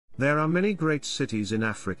There are many great cities in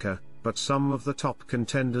Africa, but some of the top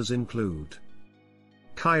contenders include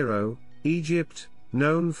Cairo, Egypt,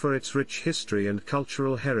 known for its rich history and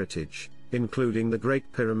cultural heritage, including the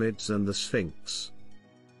Great Pyramids and the Sphinx.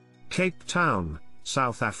 Cape Town,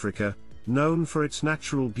 South Africa, known for its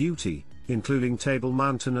natural beauty, including Table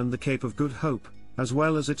Mountain and the Cape of Good Hope, as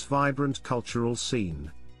well as its vibrant cultural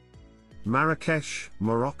scene. Marrakesh,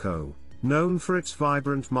 Morocco, known for its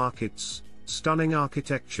vibrant markets, stunning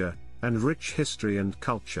architecture, and rich history and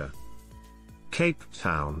culture. Cape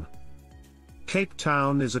Town. Cape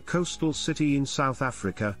Town is a coastal city in South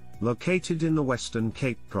Africa, located in the Western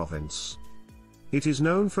Cape Province. It is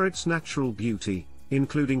known for its natural beauty,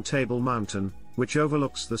 including Table Mountain, which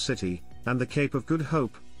overlooks the city, and the Cape of Good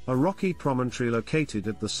Hope, a rocky promontory located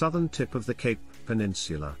at the southern tip of the Cape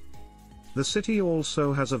Peninsula. The city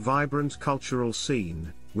also has a vibrant cultural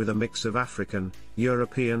scene, with a mix of African,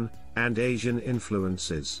 European, and Asian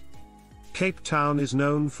influences. Cape Town is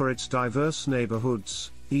known for its diverse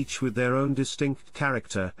neighborhoods, each with their own distinct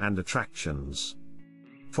character and attractions.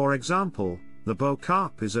 For example, the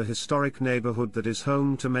Bo-Kaap is a historic neighborhood that is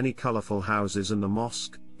home to many colorful houses and a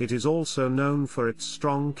mosque. It is also known for its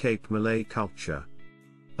strong Cape Malay culture.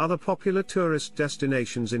 Other popular tourist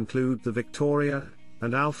destinations include the Victoria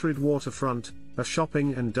and Alfred waterfront, a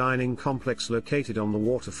shopping and dining complex located on the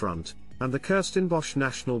waterfront, and the Kirstenbosch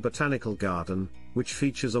National Botanical Garden, which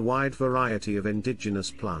features a wide variety of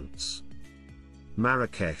indigenous plants.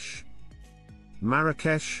 Marrakesh.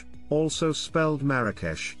 Marrakesh, also spelled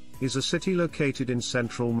Marrakesh, is a city located in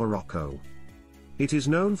central Morocco. It is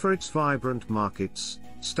known for its vibrant markets,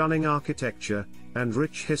 stunning architecture, and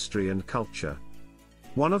rich history and culture.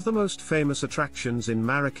 One of the most famous attractions in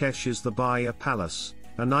Marrakesh is the Bahia Palace,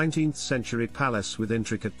 a 19th-century palace with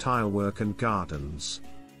intricate tilework and gardens.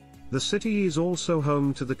 The city is also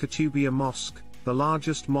home to the Koutoubia Mosque, the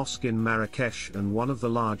largest mosque in Marrakesh and one of the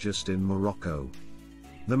largest in Morocco.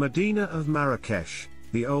 The Medina of Marrakesh,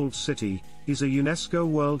 the Old City, is a UNESCO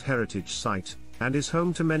World Heritage Site, and is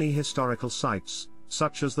home to many historical sites,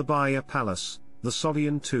 such as the Bahia Palace, the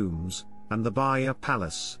Sogdian Tombs, and the Bahia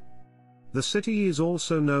Palace. The city is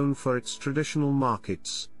also known for its traditional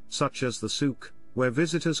markets, such as the souk, where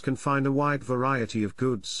visitors can find a wide variety of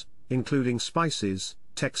goods, including spices,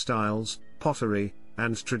 textiles, pottery,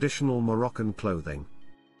 and traditional Moroccan clothing.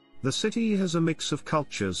 The city has a mix of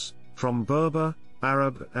cultures, from Berber,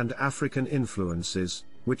 Arab and African influences,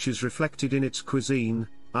 which is reflected in its cuisine,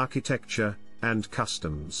 architecture, and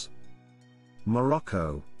customs.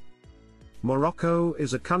 Morocco. Morocco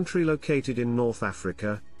is a country located in North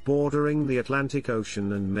Africa, bordering the Atlantic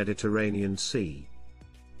Ocean and Mediterranean Sea.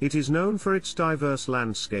 It is known for its diverse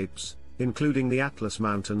landscapes, including the Atlas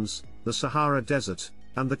Mountains, the Sahara Desert,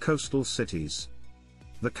 and the coastal cities.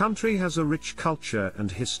 The country has a rich culture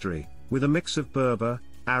and history, with a mix of Berber,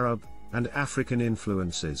 Arab, and African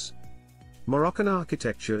influences. Moroccan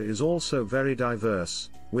architecture is also very diverse,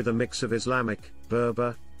 with a mix of Islamic,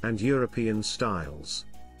 Berber, and European styles.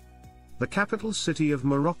 The capital city of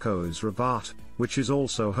Morocco is Rabat, which is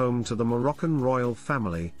also home to the Moroccan royal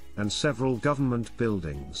family, and several government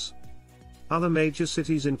buildings. Other major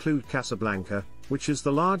cities include Casablanca, which is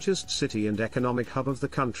the largest city and economic hub of the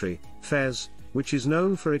country, Fez, which is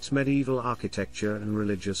known for its medieval architecture and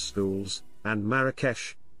religious schools, and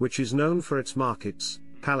Marrakesh, which is known for its markets,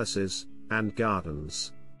 palaces, and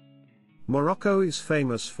gardens. Morocco is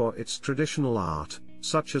famous for its traditional art,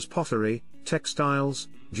 such as pottery, textiles,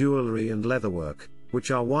 jewelry and leatherwork,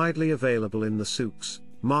 which are widely available in the souks,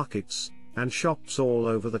 markets, and shops all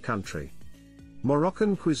over the country.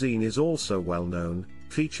 Moroccan cuisine is also well known,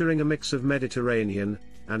 featuring a mix of Mediterranean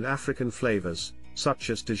and African flavors, such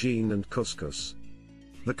as tagine and couscous.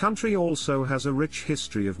 The country also has a rich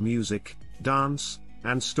history of music, dance,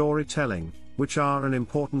 and storytelling, which are an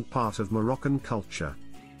important part of Moroccan culture.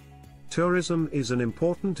 Tourism is an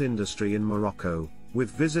important industry in Morocco,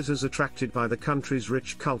 with visitors attracted by the country's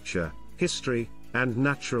rich culture, history, and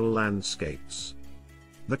natural landscapes.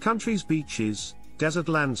 The country's beaches, desert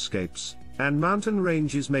landscapes, and mountain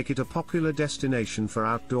ranges make it a popular destination for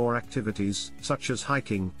outdoor activities such as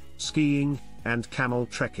hiking, skiing, and camel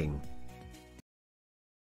trekking.